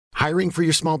Hiring for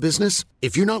your small business?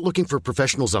 If you're not looking for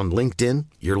professionals on LinkedIn,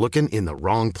 you're looking in the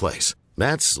wrong place.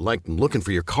 That's like looking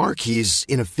for your car keys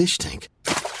in a fish tank.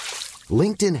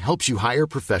 LinkedIn helps you hire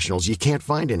professionals you can't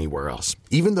find anywhere else,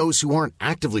 even those who aren't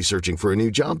actively searching for a new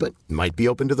job but might be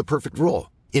open to the perfect role.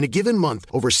 In a given month,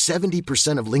 over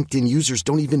 70% of LinkedIn users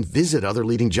don't even visit other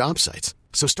leading job sites.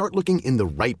 So start looking in the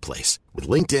right place. With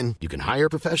LinkedIn, you can hire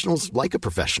professionals like a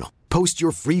professional. Post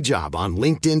your free job on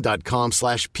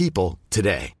linkedin.com/people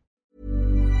today.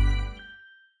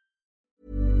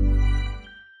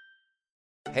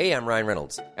 Hey, I'm Ryan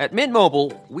Reynolds. At Mint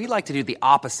Mobile, we like to do the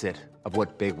opposite of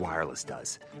what Big Wireless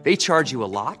does. They charge you a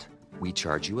lot, we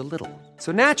charge you a little.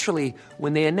 So naturally,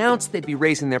 when they announced they'd be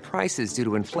raising their prices due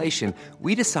to inflation,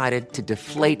 we decided to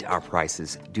deflate our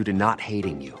prices due to not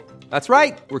hating you. That's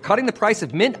right. We're cutting the price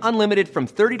of Mint Unlimited from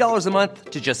 $30 a month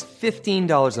to just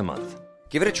 $15 a month.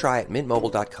 Give it a try at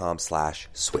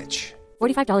mintmobile.com/switch.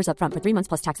 $45 up front for 3 months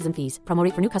plus taxes and fees. Promo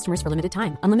rate for new customers for limited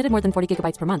time. Unlimited more than 40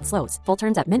 gigabytes per month. Slows full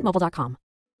terms at mintmobile.com.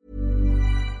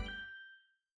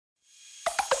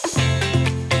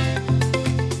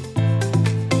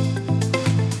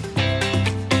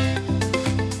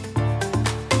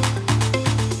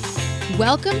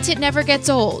 Welcome to It Never Gets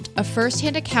Old, a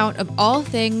first-hand account of all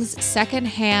things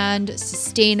secondhand,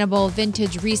 sustainable,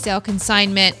 vintage, resale,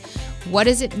 consignment. What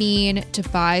does it mean to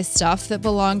buy stuff that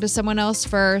belonged to someone else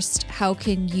first? How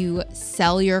can you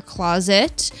sell your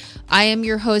closet? I am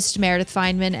your host, Meredith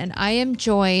Fineman, and I am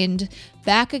joined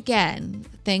back again,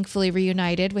 thankfully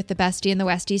reunited with the bestie and the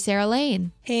Westie, Sarah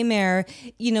Lane. Hey, Mare.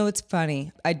 You know, it's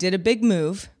funny. I did a big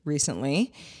move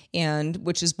recently, and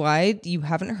which is why you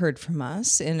haven't heard from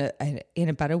us in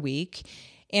about a week.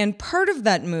 And part of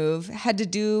that move had to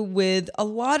do with a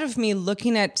lot of me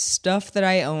looking at stuff that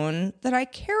I own that I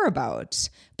care about,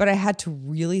 but I had to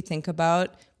really think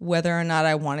about whether or not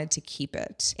I wanted to keep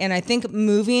it. And I think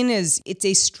moving it's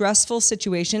a stressful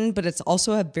situation, but it's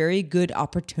also a very good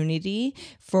opportunity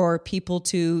for people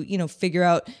to, figure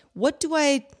out, what do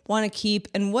I want to keep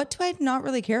and what do I not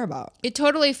really care about? It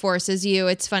totally forces you.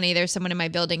 It's funny. There's someone in my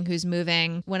building who's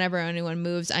moving. Whenever anyone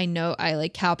moves, I know I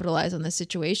capitalize on the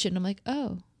situation. I'm like,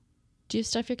 oh, do you have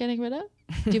stuff you're getting rid of?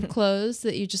 Do you have clothes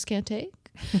that you just can't take?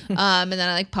 And then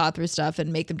I paw through stuff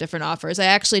and make them different offers. I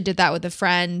actually did that with a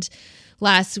friend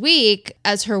last week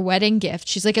as her wedding gift.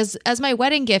 She's like, as my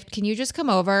wedding gift, can you just come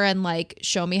over and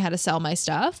show me how to sell my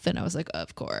stuff? And I was like,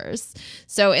 of course.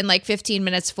 So in 15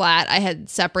 minutes flat, I had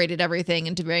separated everything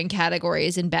into varying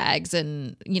categories and bags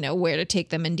and, where to take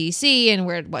them in DC and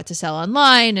what to sell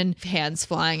online and hands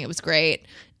flying. It was great.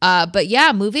 But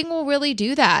yeah, moving will really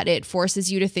do that. It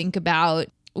forces you to think about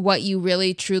what you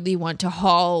really truly want to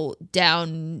haul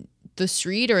down the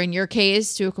street, or in your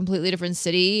case, to a completely different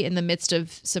city in the midst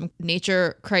of some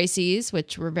nature crises,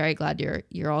 which we're very glad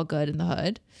you're all good in the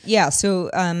hood. Yeah,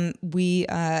 so we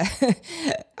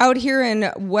out here in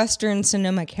Western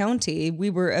Sonoma County, we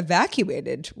were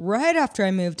evacuated right after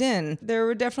I moved in. There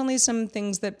were definitely some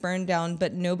things that burned down,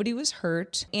 but nobody was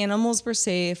hurt. Animals were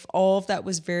safe. All of that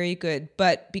was very good.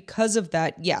 But because of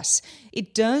that, yes,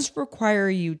 it does require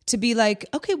you to be like,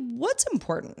 okay, what's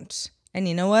important? And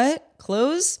you know what?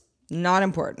 Clothes? Not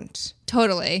important.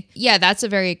 Totally. Yeah, that's a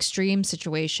very extreme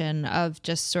situation of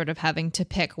just sort of having to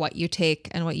pick what you take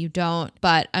and what you don't.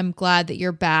 But I'm glad that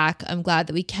you're back. I'm glad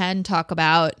that we can talk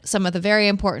about some of the very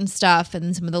important stuff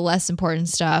and some of the less important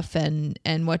stuff and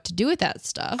what to do with that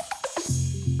stuff.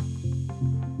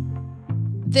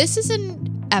 This is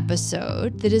an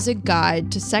episode that is a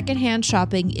guide to secondhand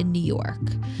shopping in New York.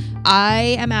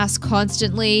 I am asked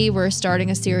constantly. We're starting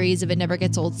a series of It Never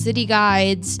Gets Old city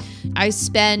guides. I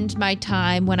spend my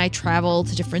time when I travel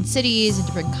to different cities and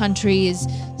different countries,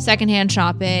 secondhand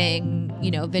shopping,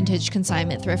 vintage,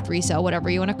 consignment, thrift, resale,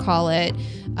 whatever you want to call it.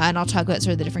 And I'll talk about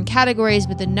sort of the different categories.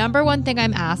 But the number one thing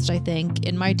I'm asked, I think,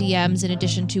 in my DMs, in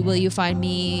addition to, will you find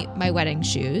me my wedding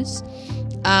shoes,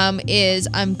 is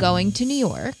I'm going to New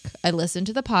York. I listen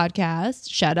to the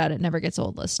podcast, shout out It Never Gets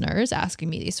Old listeners,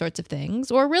 asking me these sorts of things,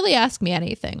 or really ask me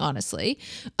anything, honestly.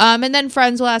 And then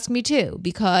friends will ask me too,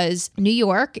 because New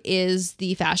York is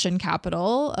the fashion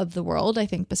capital of the world, I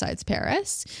think, besides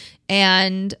Paris.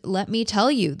 And let me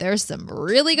tell you, there's some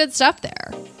really good stuff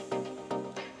there.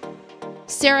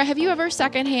 Sarah, have you ever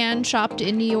secondhand shopped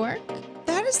in New York?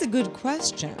 That is a good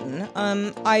question.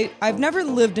 I've never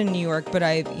lived in New York, but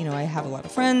I have a lot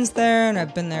of friends there, and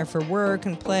I've been there for work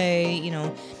and play,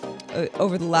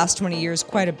 over the last 20 years,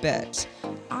 quite a bit.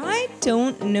 I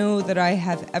don't know that I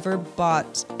have ever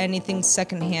bought anything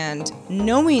secondhand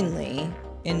knowingly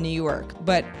in New York,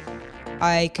 but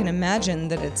I can imagine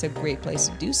that it's a great place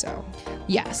to do so.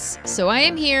 Yes. So I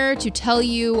am here to tell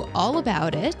you all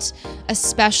about it,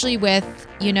 especially with,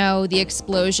 the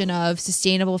explosion of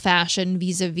sustainable fashion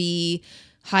vis-a-vis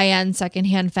high-end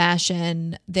secondhand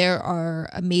fashion. There are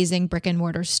amazing brick and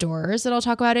mortar stores that I'll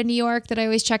talk about in New York that I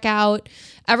always check out.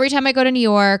 Every time I go to New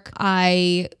York,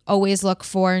 I always look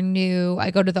for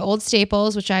I go to the old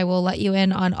Staples, which I will let you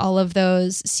in on all of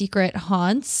those secret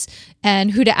haunts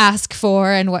and who to ask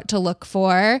for and what to look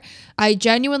for. I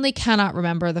genuinely cannot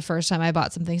remember the first time I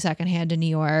bought something secondhand in New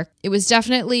York. It was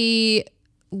definitely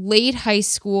late high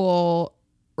school,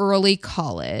 early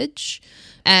college.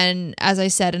 And as I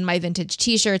said in my vintage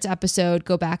t-shirts episode,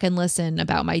 go back and listen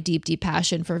about my deep, deep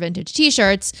passion for vintage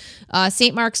t-shirts.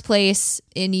 St. Mark's Place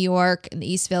in New York in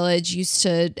the East Village used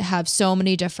to have so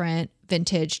many different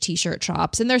vintage t-shirt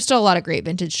shops. And there's still a lot of great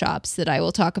vintage shops that I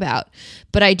will talk about.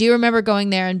 But I do remember going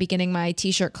there and beginning my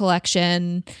t-shirt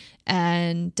collection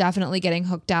and definitely getting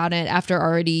hooked on it after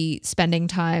already spending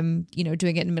time,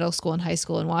 doing it in middle school and high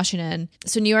school in Washington.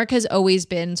 So New York has always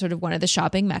been sort of one of the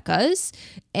shopping meccas.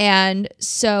 And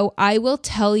so I will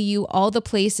tell you all the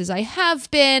places I have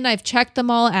been. I've checked them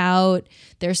all out.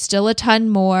 There's still a ton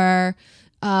more.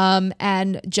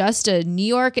 And just a New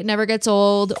York, it never gets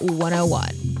old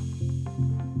 101.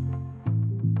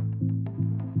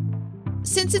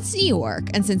 Since it's New York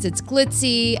and since it's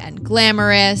glitzy and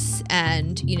glamorous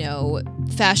and,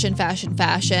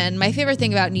 fashion, my favorite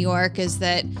thing about New York is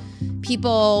that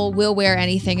people will wear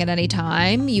anything at any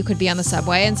time. You could be on the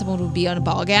subway and someone would be on a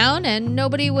ball gown and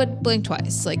nobody would blink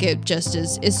twice. Like, it just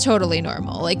is totally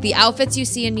normal. Like, the outfits you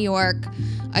see in New York,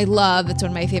 I love. It's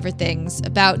one of my favorite things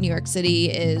about New York City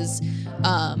is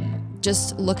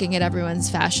just looking at everyone's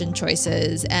fashion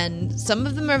choices. And some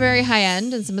of them are very high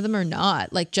end and some of them are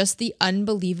not. Like, just the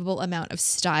unbelievable amount of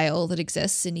style that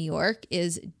exists in New York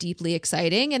is deeply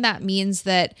exciting. And that means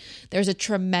that there's a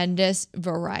tremendous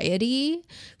variety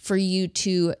for you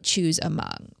to choose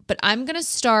among. But I'm going to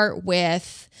start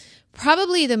with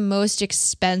probably the most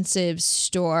expensive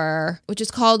store, which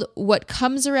is called What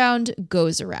Comes Around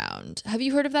Goes Around. Have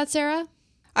you heard of that, Sarah?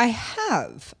 I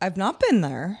have. I've not been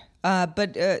there.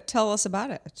 But tell us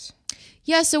about it.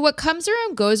 Yeah, so What Comes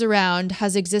Around Goes Around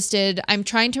has existed. I'm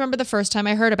trying to remember the first time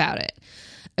I heard about it.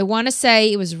 I want to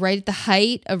say it was right at the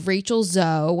height of Rachel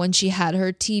Zoe when she had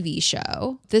her TV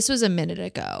show. This was a minute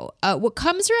ago. What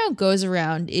Comes Around Goes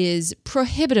Around is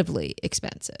prohibitively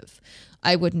expensive.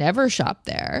 I would never shop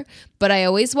there, but I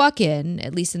always walk in,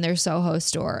 at least in their Soho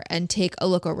store, and take a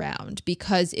look around.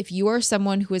 Because if you are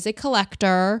someone who is a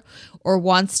collector or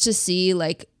wants to see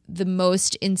like the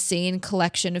most insane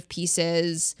collection of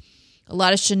pieces, a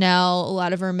lot of Chanel, a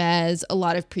lot of Hermes, a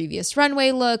lot of previous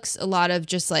runway looks, a lot of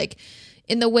just like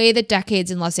in the way that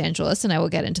decades in Los Angeles, and I will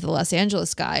get into the Los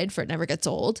Angeles guide for It Never Gets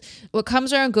Old. What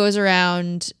Comes Around Goes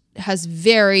Around has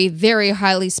very, very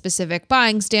highly specific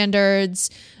buying standards,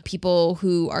 people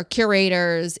who are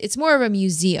curators. It's more of a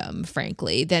museum,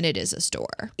 frankly, than it is a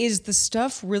store. Is the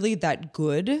stuff really that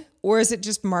good? Or is it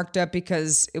just marked up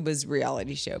because it was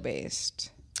reality show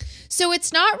based? So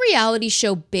it's not reality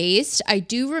show based. I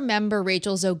do remember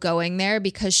Rachel Zoe going there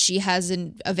because she has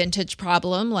a vintage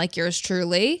problem like yours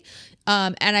truly.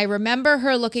 And I remember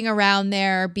her looking around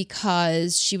there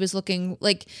because she was looking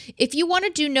like, if you want to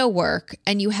do no work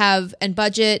and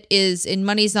budget and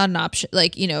money's not an option,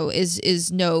 like, is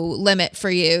no limit for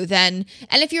you, then,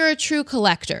 and if you're a true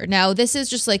collector, now this is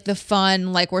just like the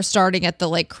fun, like we're starting at the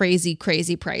like crazy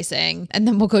pricing and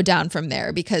then we'll go down from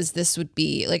there because this would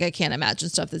be like, I can't imagine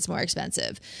stuff that's more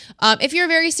expensive. If you're a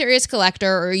very serious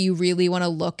collector or you really want to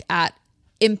look at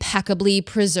impeccably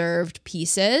preserved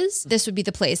pieces, this would be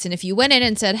the place. And if you went in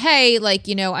and said, hey, like,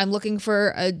 I'm looking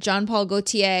for a Jean Paul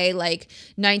Gaultier, like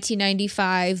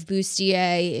 1995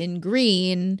 bustier in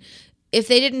green, if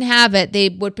they didn't have it, they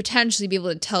would potentially be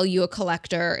able to tell you a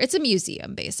collector. It's a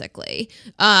museum, basically.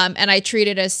 And I treat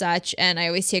it as such. And I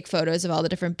always take photos of all the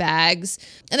different bags.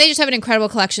 And they just have an incredible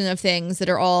collection of things that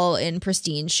are all in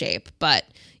pristine shape. But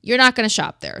you're not going to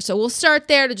shop there. So we'll start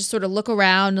there to just sort of look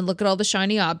around and look at all the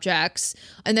shiny objects.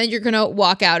 And then you're going to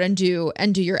walk out and do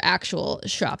your actual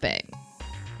shopping.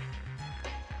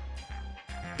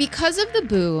 Because of the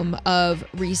boom of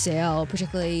resale,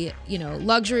 particularly,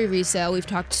 luxury resale, we've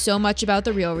talked so much about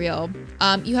the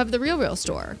RealReal. You have the RealReal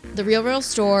store. The RealReal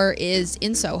store is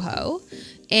in Soho,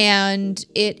 and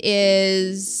it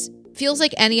feels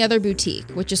like any other boutique,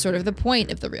 which is sort of the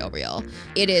point of the RealReal.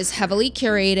 It is heavily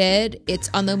curated. It's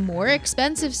on the more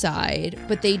expensive side,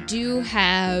 but they do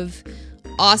have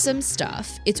awesome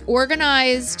stuff. It's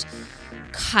organized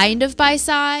kind of by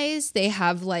size. They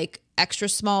have like extra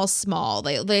small, small.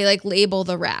 They like label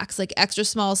the racks like extra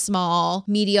small, small,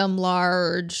 medium,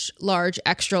 large, large,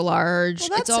 extra large.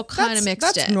 Well, it's all kind of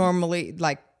mixed that's in. normally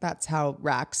like that's how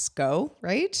racks go,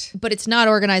 right? But it's not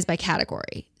organized by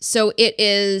category. So it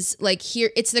is like here,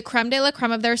 it's the creme de la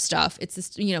creme of their stuff. It's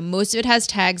this, most of it has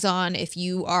tags on. If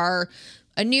you are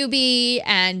a newbie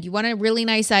and you want a really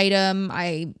nice item,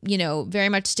 I, very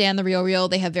much stand the Real.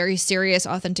 They have very serious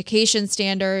authentication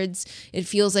standards. It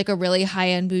feels like a really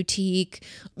high-end boutique.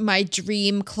 My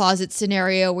dream closet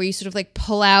scenario where you sort of like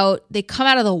pull out, they come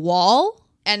out of the wall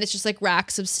and it's just like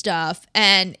racks of stuff,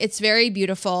 and it's very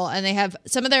beautiful. And they have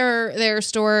some of their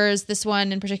stores, this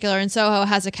one in particular in Soho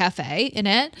has a cafe in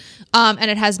it, and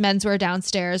it has menswear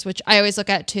downstairs, which I always look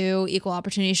at too. Equal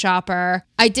opportunity shopper.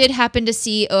 I did happen to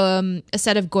see a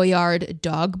set of Goyard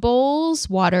dog bowls,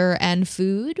 water and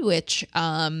food, which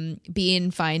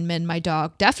Bean Feynman, my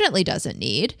dog, definitely doesn't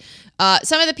need.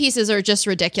 Some of the pieces are just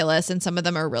ridiculous and some of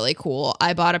them are really cool.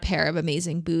 I bought a pair of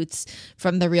amazing boots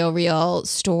from the Real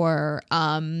store.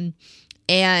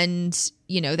 And,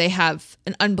 they have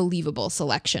an unbelievable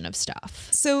selection of stuff.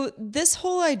 So this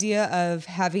whole idea of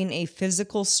having a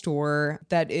physical store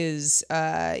that is,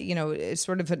 it's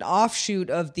sort of an offshoot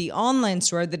of the online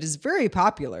store that is very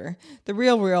popular, the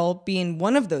Real being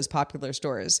one of those popular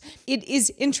stores. It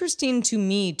is interesting to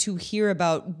me to hear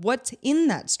about what's in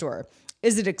that store.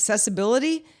 Is it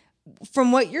accessibility?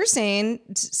 From what you're saying,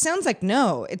 it sounds like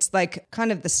no. It's like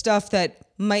kind of the stuff that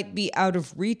might be out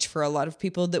of reach for a lot of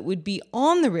people that would be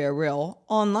on the Real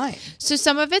online. So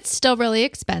some of it's still really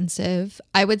expensive.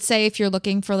 I would say if you're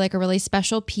looking for like a really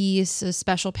special piece, a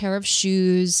special pair of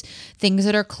shoes, things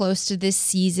that are close to this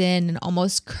season and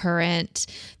almost current,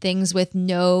 things with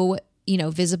no,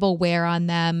 visible wear on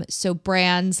them. So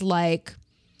brands like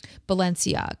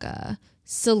Balenciaga,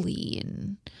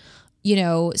 Celine,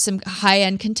 some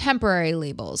high-end contemporary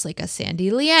labels like a Sandy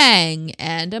Liang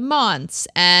and a Mons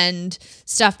and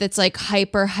stuff that's like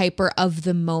hyper of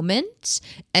the moment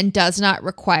and does not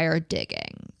require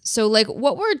digging. So like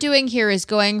what we're doing here is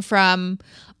going from,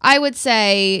 I would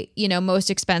say,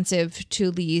 most expensive to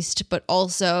least, but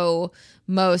also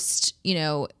most,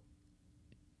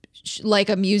 like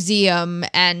a museum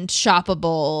and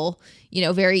shoppable,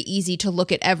 very easy to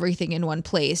look at everything in one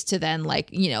place to then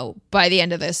like, by the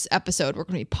end of this episode, we're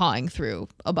going to be pawing through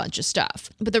a bunch of stuff.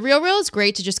 But the Real is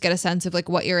great to just get a sense of like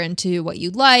what you're into, what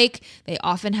you like. They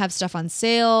often have stuff on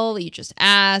sale. You just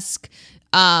ask.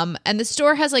 And the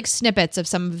store has like snippets of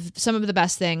some of the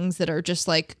best things that are just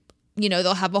like,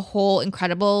 they'll have a whole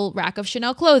incredible rack of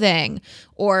Chanel clothing,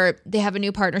 or they have a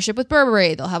new partnership with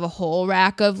Burberry. They'll have a whole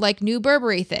rack of like new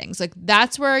Burberry things. Like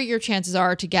that's where your chances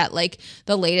are to get like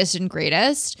the latest and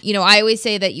greatest. I always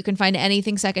say that you can find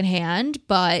anything secondhand,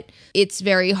 but it's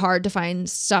very hard to find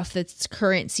stuff that's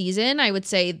current season. I would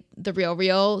say the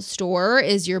Real store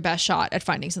is your best shot at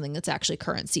finding something that's actually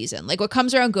current season. Like what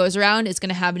comes around goes around is going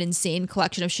to have an insane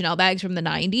collection of Chanel bags from the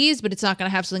 90s, but it's not going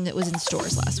to have something that was in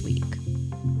stores last week.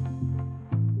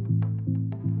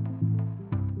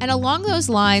 And along those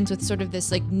lines, with sort of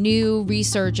this like new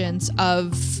resurgence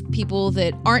of people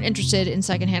that aren't interested in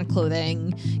secondhand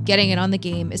clothing getting in on the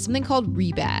game is something called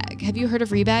Rebag. Have you heard of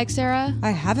Rebag, Sarah?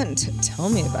 I haven't. Tell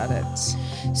me about it.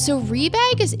 So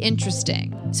Rebag is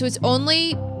interesting. So it's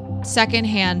only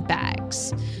secondhand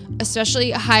bags,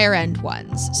 especially higher end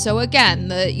ones. So again,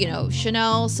 the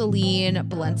Chanel, Celine,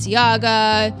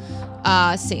 Balenciaga,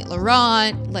 Saint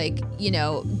Laurent, like,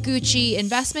 Gucci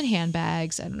investment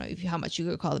handbags. I don't know how much you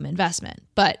could call them investment,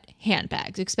 but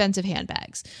handbags, expensive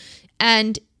handbags.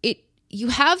 And you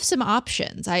have some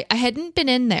options. I hadn't been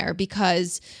in there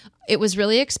because it was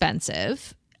really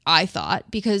expensive, I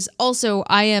thought, because also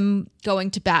I am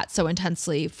going to bat so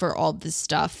intensely for all this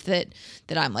stuff that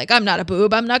I'm like, I'm not a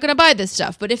boob, I'm not going to buy this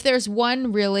stuff. But if there's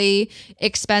one really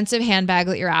expensive handbag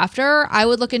that you're after, I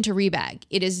would look into Rebag.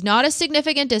 It is not a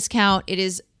significant discount. It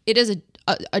is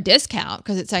a discount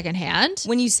because it's secondhand.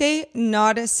 When you say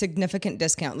not a significant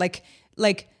discount, like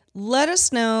let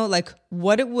us know like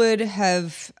what it would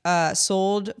have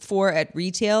sold for at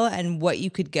retail and what you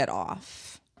could get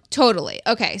off. Totally.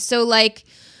 Okay. So like,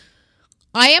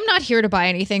 I am not here to buy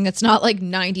anything that's not like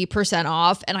 90%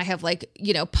 off and I have like,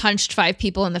 punched 5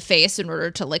 people in the face in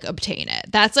order to like obtain it.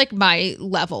 That's like my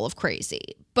level of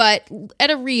crazy. But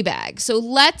at a Rebag, so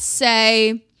let's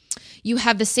say you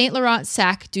have the Saint Laurent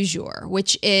Sac du Jour,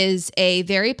 which is a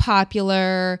very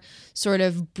popular sort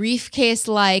of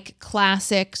briefcase-like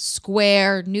classic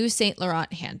square new Saint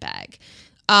Laurent handbag.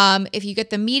 If you get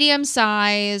the medium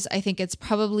size, I think it's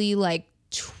probably like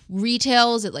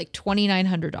retails at like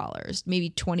 $2,900, maybe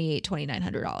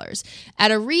 $2,900.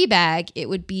 At a Rebag, it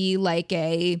would be like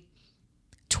a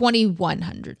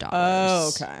 $2,100. Oh,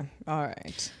 okay. All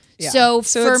right. Yeah. So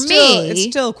for it's me, it's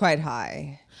still quite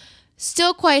high.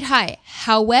 Still quite high.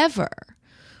 However,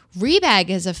 Rebag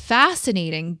is a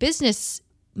fascinating business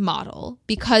model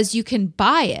because you can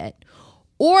buy it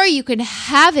or you can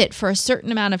have it for a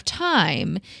certain amount of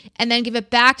time and then give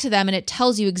it back to them, and it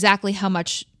tells you exactly how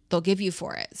much they'll give you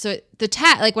for it. So the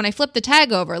tag, like when I flip the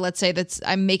tag over, let's say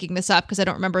I'm making this up because I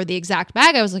don't remember the exact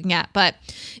bag I was looking at, but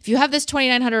if you have this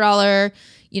 $2,900,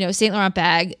 Saint Laurent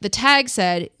bag, the tag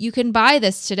said you can buy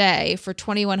this today for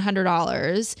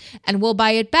 $2,100 and we'll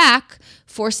buy it back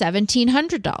for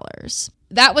 $1,700.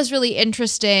 That was really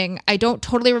interesting. I don't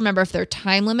totally remember if there are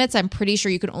time limits. I'm pretty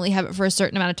sure you can only have it for a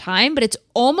certain amount of time, but it's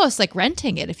almost like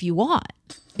renting it if you want.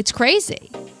 It's crazy.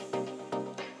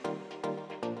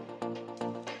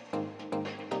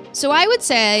 So I would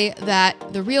say that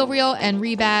The RealReal and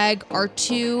Rebag are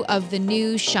two of the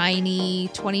new shiny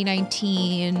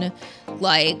 2019,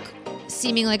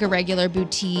 seeming like a regular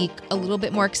boutique, a little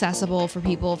bit more accessible for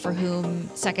people for whom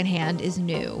secondhand is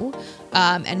new,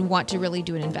 and want to really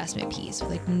do an investment piece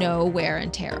with no wear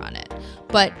and tear on it.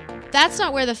 But that's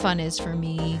not where the fun is for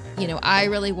me. I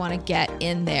really want to get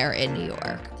in there in New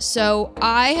York. So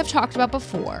I have talked about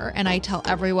before, and I tell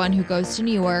everyone who goes to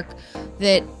New York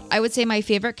that I would say my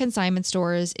favorite consignment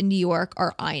stores in New York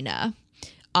are Ina.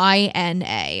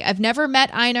 I-N-A. I've never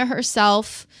met Ina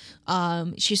herself.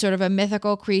 She's sort of a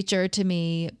mythical creature to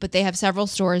me, but they have several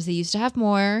stores. They used to have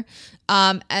more.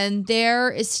 And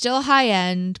there is still high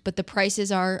end, but the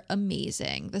prices are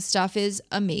amazing. The stuff is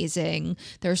amazing.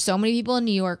 There are so many people in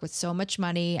New York with so much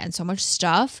money and so much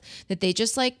stuff that they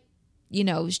just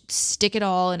stick it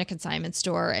all in a consignment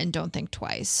store and don't think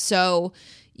twice. So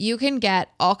you can get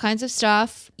all kinds of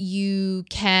stuff. You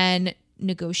can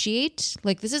negotiate.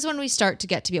 This is when we start to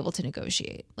get to be able to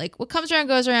negotiate. What comes around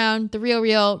goes around. The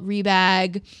RealReal,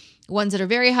 Rebag, ones that are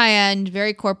very high end,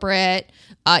 very corporate,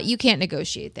 you can't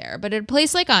negotiate there. But at a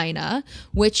place like Ina,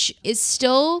 which is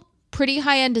still pretty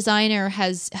high end designer,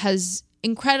 has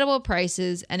incredible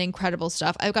prices and incredible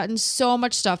stuff. I've gotten so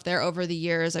much stuff there over the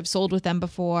years. I've sold with them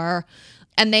before.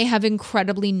 And they have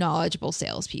incredibly knowledgeable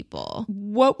salespeople.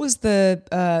 What was the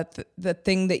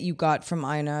thing that you got from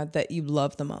Ina that you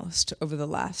love the most over the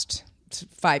last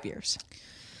 5 years?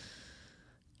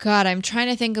 God, I'm trying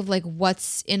to think of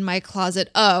what's in my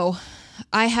closet. Oh,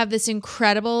 I have this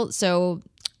incredible. So,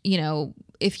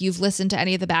 if you've listened to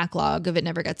any of the backlog of It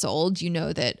Never Gets Old, you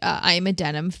know that I am a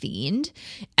denim fiend.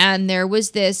 And there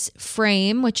was this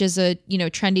frame, which is a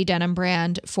trendy denim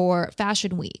brand for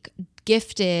Fashion Week,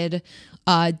 gifted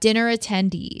dinner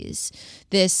attendees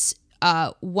this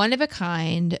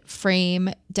one-of-a-kind frame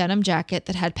denim jacket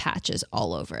that had patches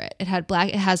all over it. It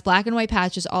has black and white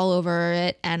patches all over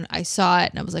it, and I saw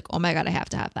it and I was like, oh my God, I have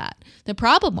to have that. The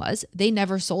problem was they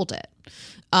never sold it.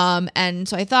 And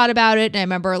so I thought about it, and I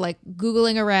remember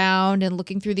Googling around and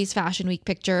looking through these Fashion Week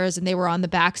pictures, and they were on the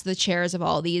backs of the chairs of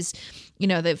all these,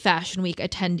 the Fashion Week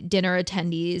dinner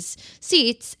attendees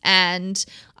seats. And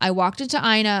I walked into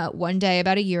Ina one day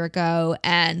about a year ago,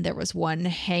 and there was one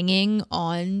hanging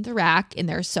on the rack in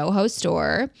their Soho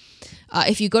store.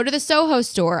 If you go to the Soho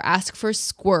store, ask for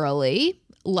Squirrely,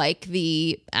 like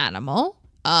the animal.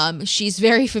 She's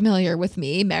very familiar with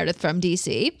me, Meredith from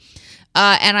DC.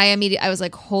 And I was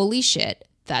like, holy shit,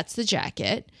 that's the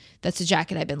jacket. That's the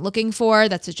jacket I've been looking for.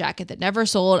 That's a jacket that never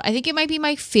sold. I think it might be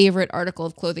my favorite article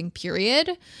of clothing,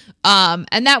 period.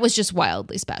 And that was just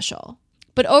wildly special.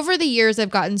 But over the years, I've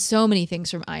gotten so many things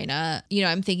from Ina.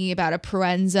 I'm thinking about a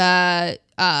Proenza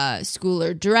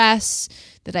schooler dress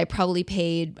that I probably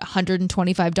paid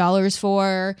 $125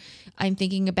 for. I'm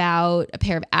thinking about a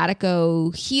pair of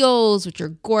Attico heels, which are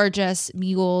gorgeous,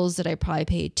 mules that I probably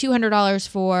paid $200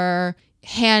 for.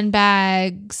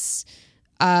 Handbags.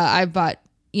 I've bought,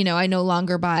 I no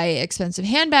longer buy expensive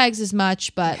handbags as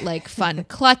much, but fun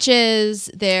clutches.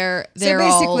 They're so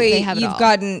basically all, they have it all.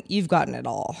 You've gotten it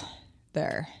all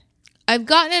there. I've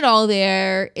gotten it all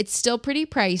there. It's still pretty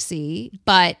pricey,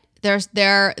 but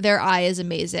their eye is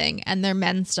amazing, and their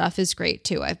men's stuff is great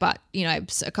too. I've bought, I have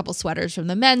a couple sweaters from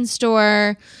the men's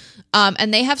store,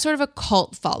 and they have sort of a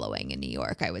cult following in New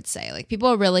York, I would say.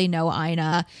 People really know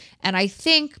Ina, and I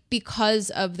think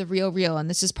because of The RealReal, and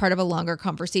this is part of a longer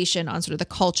conversation on sort of the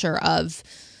culture of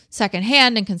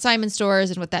secondhand and consignment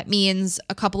stores and what that means.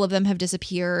 A couple of them have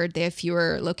disappeared. They have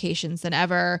fewer locations than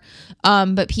ever,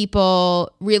 but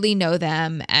people really know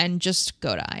them and just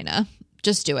go to Ina.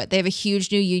 Just do it. They have a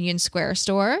huge new Union Square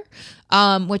store,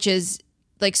 which is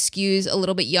like skews a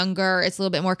little bit younger. It's a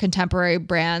little bit more contemporary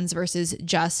brands versus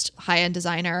just high-end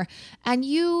designer. And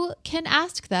you can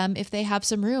ask them if they have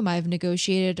some room. I've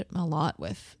negotiated a lot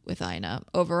with Ina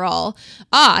overall.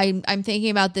 I'm thinking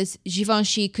about this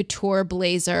Givenchy couture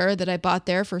blazer that I bought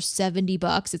there for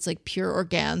 $70. It's like pure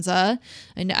organza,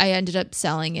 and I ended up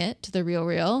selling it to the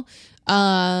RealReal.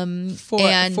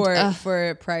 For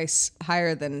a price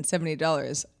higher than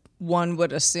 $70, one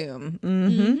would assume.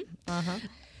 Mm-hmm. Uh-huh.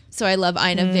 So I love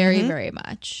Ina very, very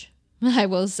much, I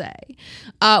will say.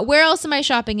 Where else am I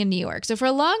shopping in New York? So for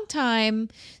a long time,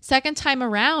 Second Time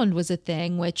Around was a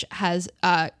thing, which has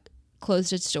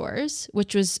closed its doors,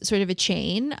 which was sort of a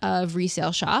chain of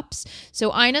resale shops.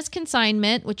 So Ina's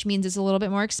consignment, which means it's a little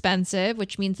bit more expensive,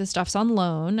 which means the stuff's on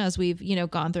loan, as we've,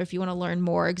 gone through. If you want to learn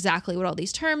more exactly what all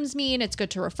these terms mean, it's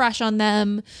good to refresh on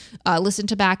them. Listen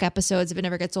to back episodes if it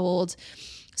never gets old.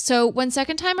 So when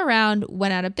Second Time Around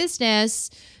went out of business,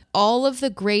 all of the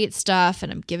great stuff,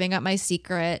 and I'm giving up my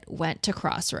secret, went to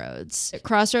Crossroads.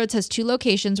 Crossroads has 2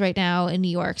 locations right now in New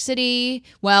York City.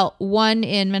 Well, one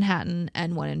in Manhattan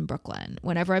and one in Brooklyn.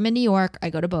 Whenever I'm in New York, I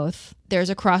go to both. There's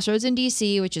a Crossroads in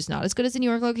DC, which is not as good as the New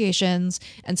York locations.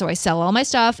 And so I sell all my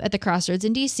stuff at the Crossroads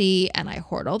in DC, and I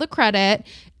hoard all the credit.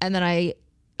 And then I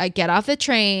get off the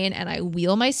train and I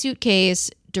wheel my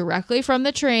suitcase directly from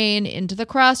the train into the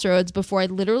Crossroads before I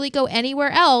literally go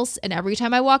anywhere else. And every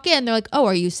time I walk in, they're like, "Oh,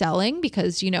 are you selling?"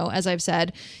 Because, as I've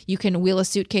said, you can wheel a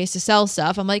suitcase to sell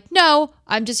stuff. I'm like, "No,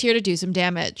 I'm just here to do some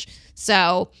damage."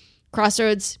 So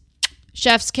Crossroads,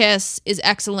 chef's kiss, is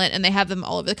excellent, and they have them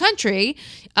all over the country.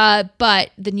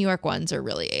 But the New York ones are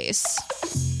really ace.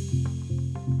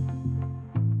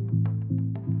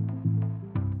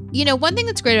 One thing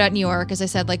that's great about New York, as I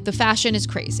said, like the fashion is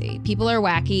crazy. People are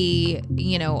wacky,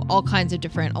 all kinds of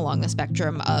different along the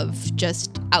spectrum of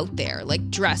just out there, like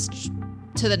dressed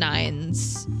to the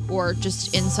nines or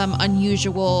just in some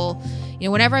unusual,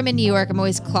 whenever I'm in New York, I'm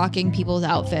always clocking people's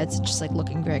outfits, just like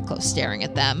looking very close, staring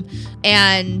at them.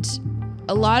 And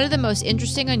a lot of the most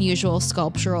interesting, unusual,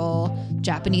 sculptural,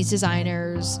 Japanese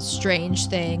designers, strange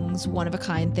things,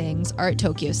 one-of-a-kind things are at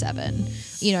Tokyo 7.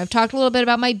 I've talked a little bit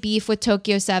about my beef with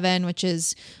Tokyo 7, which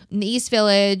is in the East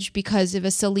Village because of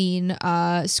a Celine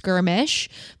skirmish,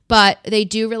 but they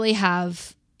do really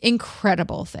have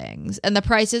incredible things, and the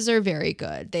prices are very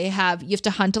good. You have to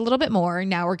hunt a little bit more.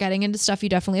 Now we're getting into stuff you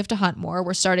definitely have to hunt more.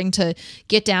 We're starting to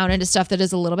get down into stuff that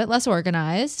is a little bit less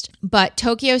organized. But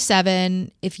Tokyo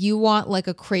 7, if you want like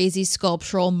a crazy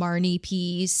sculptural Marni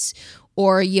piece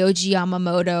or a Yohji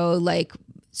Yamamoto like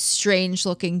strange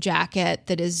looking jacket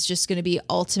that is just going to be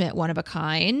ultimate one of a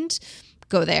kind,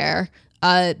 go there.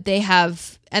 They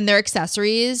have, and their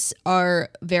accessories are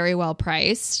very well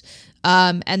priced.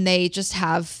 And they just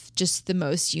have just the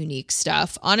most unique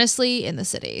stuff, honestly, in the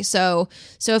city. So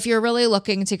if you're really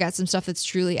looking to get some stuff that's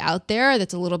truly out there,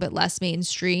 that's a little bit less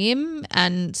mainstream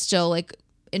and still like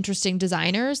interesting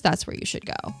designers, that's where you should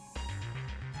go.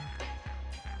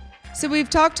 So we've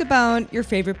talked about your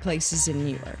favorite places in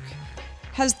New York.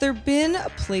 Has there been a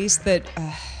place that,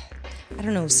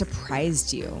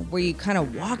 surprised you, where you kind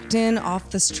of walked in off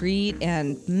the street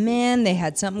and, man, they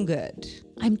had something good?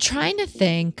 I'm trying to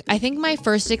think. I think my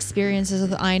first experiences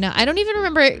with Ina, I don't even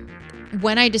remember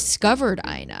when I discovered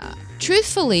Ina.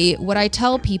 Truthfully, what I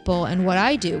tell people and what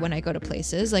I do when I go to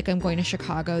places, like I'm going to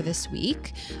Chicago this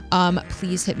week,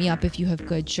 please hit me up if you have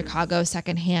good Chicago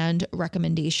secondhand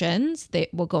recommendations. They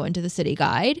will go into the city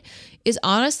guide, is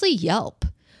honestly Yelp.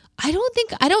 I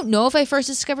don't know if I first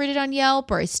discovered it on Yelp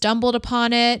or I stumbled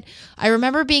upon it. I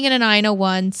remember being in an Ina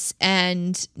once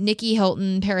and Nikki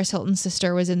Hilton, Paris Hilton's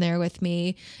sister, was in there with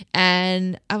me.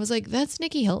 And I was like, that's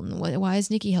Nikki Hilton. Why is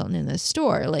Nikki Hilton in this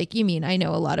store? Like, you mean I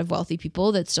know a lot of wealthy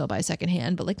people that still buy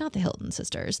secondhand, but like not the Hilton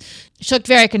sisters. She looked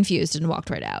very confused and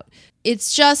walked right out.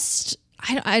 It's just,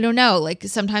 I don't know. Like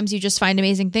sometimes you just find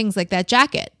amazing things like that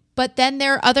jacket. But then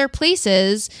there are other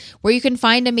places where you can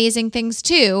find amazing things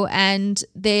too. And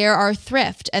they are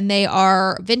thrift and they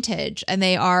are vintage and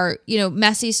they are,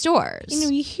 messy stores.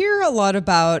 You hear a lot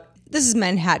about, this is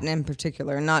Manhattan in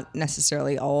particular, not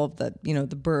necessarily all of the,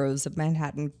 the boroughs of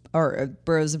Manhattan or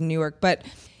boroughs of New York, but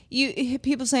you hear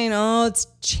people saying, oh, it's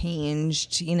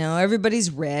changed.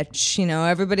 Everybody's rich.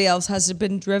 Everybody else has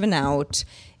been driven out.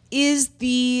 Is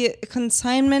the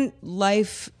consignment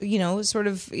life,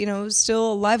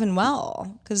 still alive and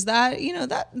well? Because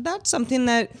that's something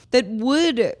that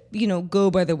would,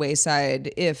 go by the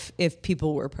wayside if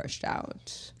people were pushed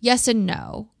out. Yes and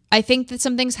no. I think that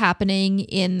something's happening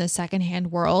in the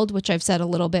secondhand world, which I've said a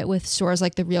little bit with stores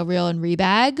like the Real Real and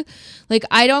Rebag. Like,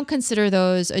 I don't consider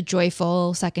those a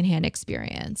joyful secondhand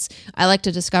experience. I like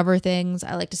to discover things.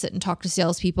 I like to sit and talk to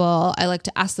salespeople. I like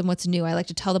to ask them what's new. I like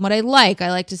to tell them what I like. I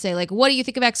like to say, like, what do you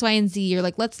think of X, Y, and Z? Or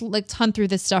like, let's hunt through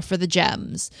this stuff for the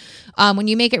gems. When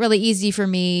you make it really easy for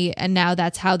me, and now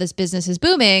that's how this business is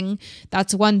booming,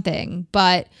 that's one thing.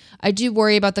 But I do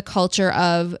worry about the culture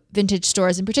of vintage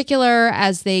stores in particular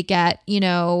as they get, you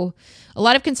know, a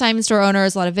lot of consignment store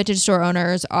owners, a lot of vintage store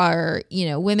owners are, you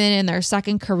know, women in their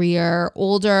second career,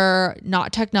 older,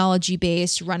 not technology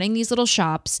based, running these little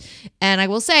shops. And I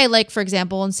will say, like, for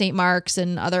example, in St. Mark's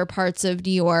and other parts of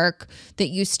New York that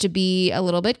used to be a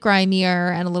little bit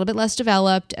grimier and a little bit less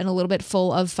developed and a little bit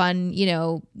full of fun, you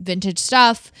know, vintage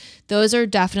stuff, those are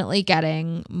definitely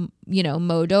getting, you know,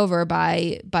 mowed over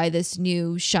by this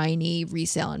new shiny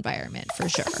resale environment for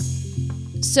sure.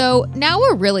 So now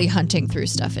we're really hunting through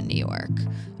stuff in New York.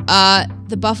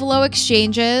 The Buffalo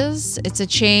Exchanges, it's a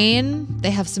chain. They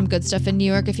have some good stuff in New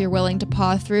York if you're willing to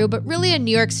paw through, but really a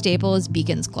New York staple is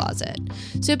Beacon's Closet.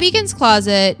 So Beacon's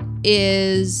Closet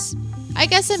is, I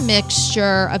guess, a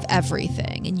mixture of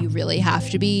everything. And you really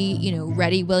have to be, you know,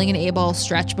 ready, willing, and able,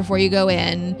 stretch before you go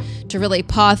in to really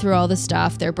paw through all the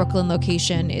stuff. Their Brooklyn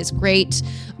location is great.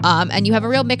 And you have a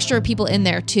real mixture of people in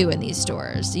there too in these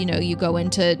stores. You know, you go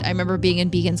into, I remember being in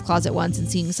Beacon's Closet once and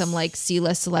seeing some like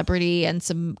C-list celebrity and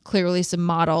some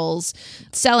models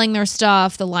selling their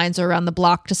stuff. The lines are around the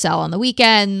block to sell on the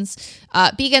weekends.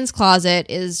 Beacon's Closet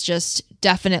is just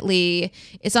definitely,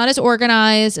 it's not as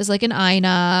organized as like an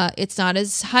Ina. It's not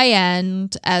as high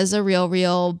end as a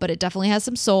Real, but it definitely has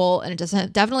some soul, and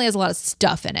it definitely has a lot of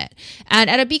stuff in it. And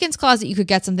at a Beacon's Closet, you could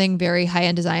get something very high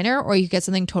end designer, or you could get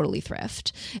something totally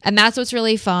thrift. And that's what's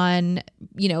really fun,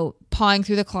 you know, pawing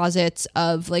through the closets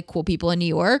of like cool people in New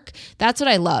York. That's what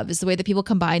I love, is the way that people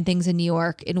combine things in New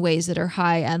York in ways that are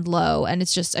high and low. And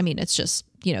it's just,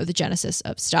 you know, the genesis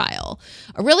of style.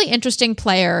 A really interesting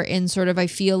player in sort of, I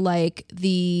feel like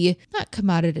the, not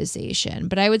commoditization,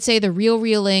 but I would say the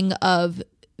reeling of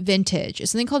vintage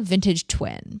is something called Vintage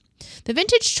Twin. The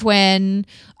Vintage Twin,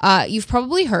 you've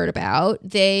probably heard about.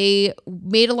 They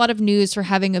made a lot of news for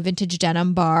having a vintage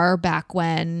denim bar back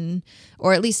when,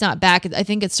 or at least not back, I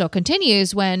think it still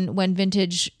continues, when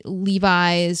vintage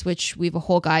Levi's, which we have a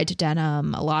whole guide to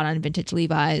denim, a lot on vintage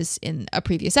Levi's in a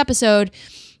previous episode,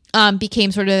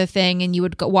 became sort of the thing. And you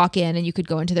would walk in and you could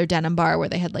go into their denim bar where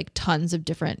they had like tons of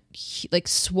different like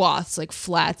swaths, like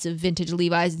flats of vintage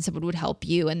Levi's, and someone would help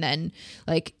you and then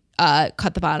like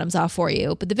cut the bottoms off for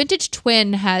you. But the Vintage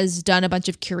Twin has done a bunch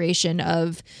of curation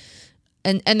of,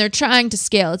 and they're trying to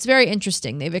scale. It's very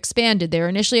interesting. They've expanded. They were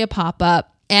initially a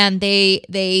pop-up, and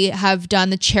they have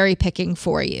done the cherry picking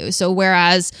for you. So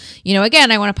whereas, you know, again,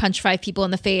 I want to punch 5 people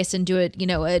in the face and do it, you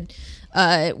know, it's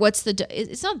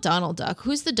not Donald Duck.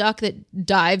 Who's the duck that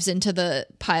dives into the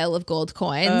pile of gold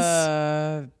coins?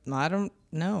 I don't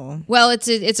know. Well, it's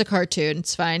a cartoon.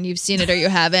 It's fine. You've seen it or you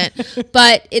haven't.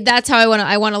 But that's how I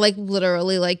want to like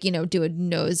literally like, you know, do a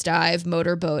nosedive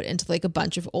motorboat into like a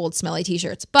bunch of old smelly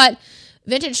t-shirts. But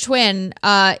Vintage Twin,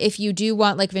 if you do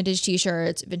want like vintage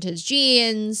t-shirts, vintage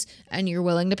jeans, and you're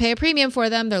willing to pay a premium for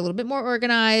them, they're a little bit more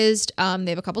organized. They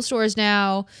have a couple stores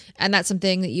now, and that's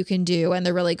something that you can do. And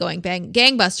they're really going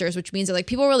gangbusters, which means that like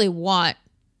people really want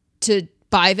to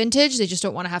buy vintage. They just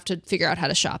don't want to have to figure out how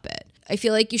to shop it. I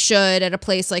feel like you should at a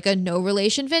place like a No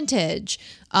Relation Vintage,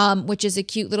 which is a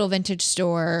cute little vintage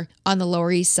store on the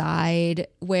Lower East Side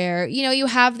where, you know, you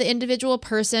have the individual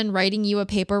person writing you a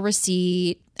paper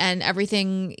receipt and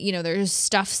everything, you know, there's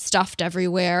stuff stuffed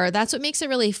everywhere. That's what makes it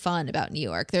really fun about New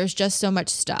York. There's just so much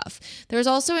stuff. There's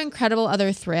also incredible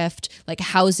other thrift, like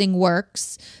Housing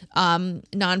Works,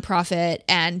 nonprofit,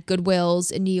 and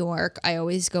Goodwills in New York I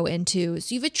always go into.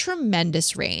 So you have a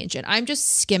tremendous range, and I'm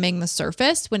just skimming the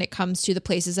surface when it comes to the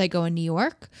places I go in New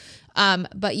York.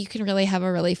 But you can really have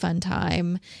a really fun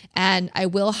time. And I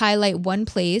will highlight one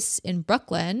place in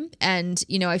Brooklyn. And,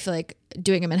 you know, I feel like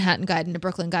doing a Manhattan guide and a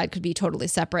Brooklyn guide could be totally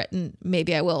separate. And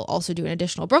maybe I will also do an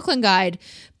additional Brooklyn guide.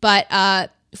 But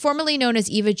formerly known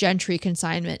as Eva Gentry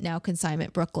Consignment, now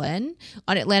Consignment Brooklyn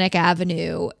on Atlantic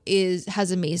Avenue,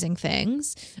 has amazing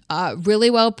things. Really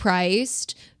well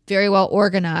priced. Very well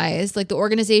organized. Like the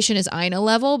organization is Ina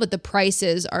level, but the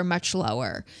prices are much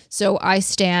lower. So I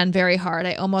stand very hard.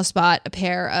 I almost bought a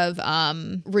pair of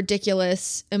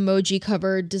ridiculous emoji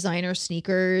covered designer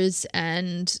sneakers,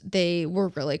 and they were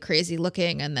really crazy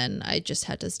looking. And then I just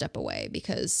had to step away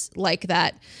because, like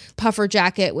that puffer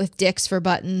jacket with dicks for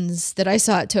buttons that I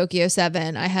saw at Tokyo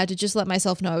 7, I had to just let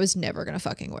myself know I was never going to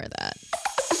fucking wear that.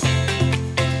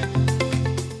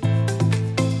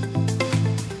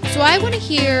 So I want to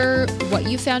hear what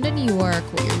you found in New York,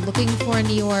 what you're looking for in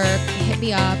New York. Hit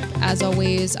me up. As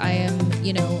always, I am,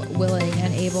 willing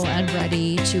and able and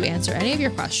ready to answer any of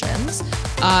your questions.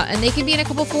 And they can be in a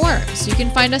couple forms. So you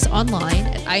can find us online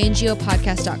at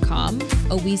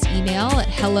ingopodcast.com. Always email at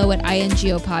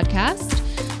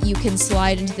hello@ingopodcast. You can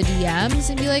slide into the DMs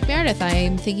and be like, Meredith,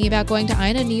 I'm thinking about going to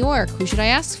INA New York. Who should I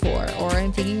ask for? Or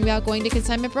I'm thinking about going to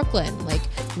Consignment Brooklyn. Like,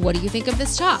 what do you think of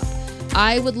this top?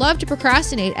 I would love to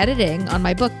procrastinate editing on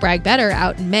my book, Brag Better,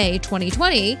 out in May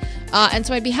 2020. And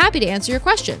so I'd be happy to answer your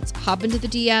questions. Hop into the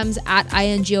DMs at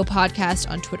INGO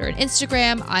Podcast on Twitter and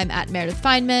Instagram. I'm at Meredith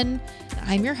Fineman.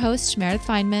 I'm your host, Meredith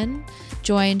Fineman,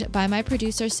 joined by my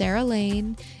producer, Sarah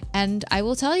Lane. And I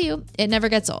will tell you, it never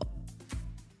gets old.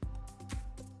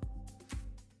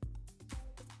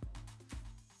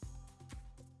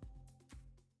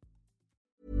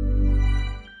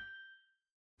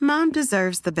 Mom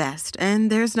deserves the best,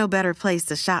 and there's no better place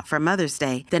to shop for Mother's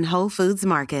Day than Whole Foods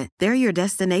Market. They're your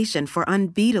destination for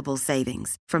unbeatable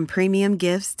savings, from premium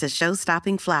gifts to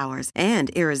show-stopping flowers and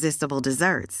irresistible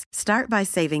desserts. Start by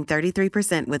saving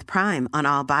 33% with Prime on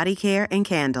all body care and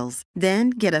candles.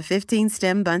 Then get a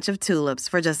 15-stem bunch of tulips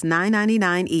for just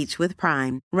 $9.99 each with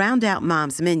Prime. Round out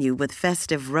Mom's menu with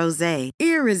festive rosé,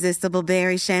 irresistible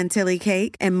berry chantilly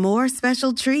cake, and more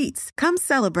special treats. Come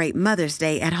celebrate Mother's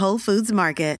Day at Whole Foods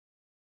Market.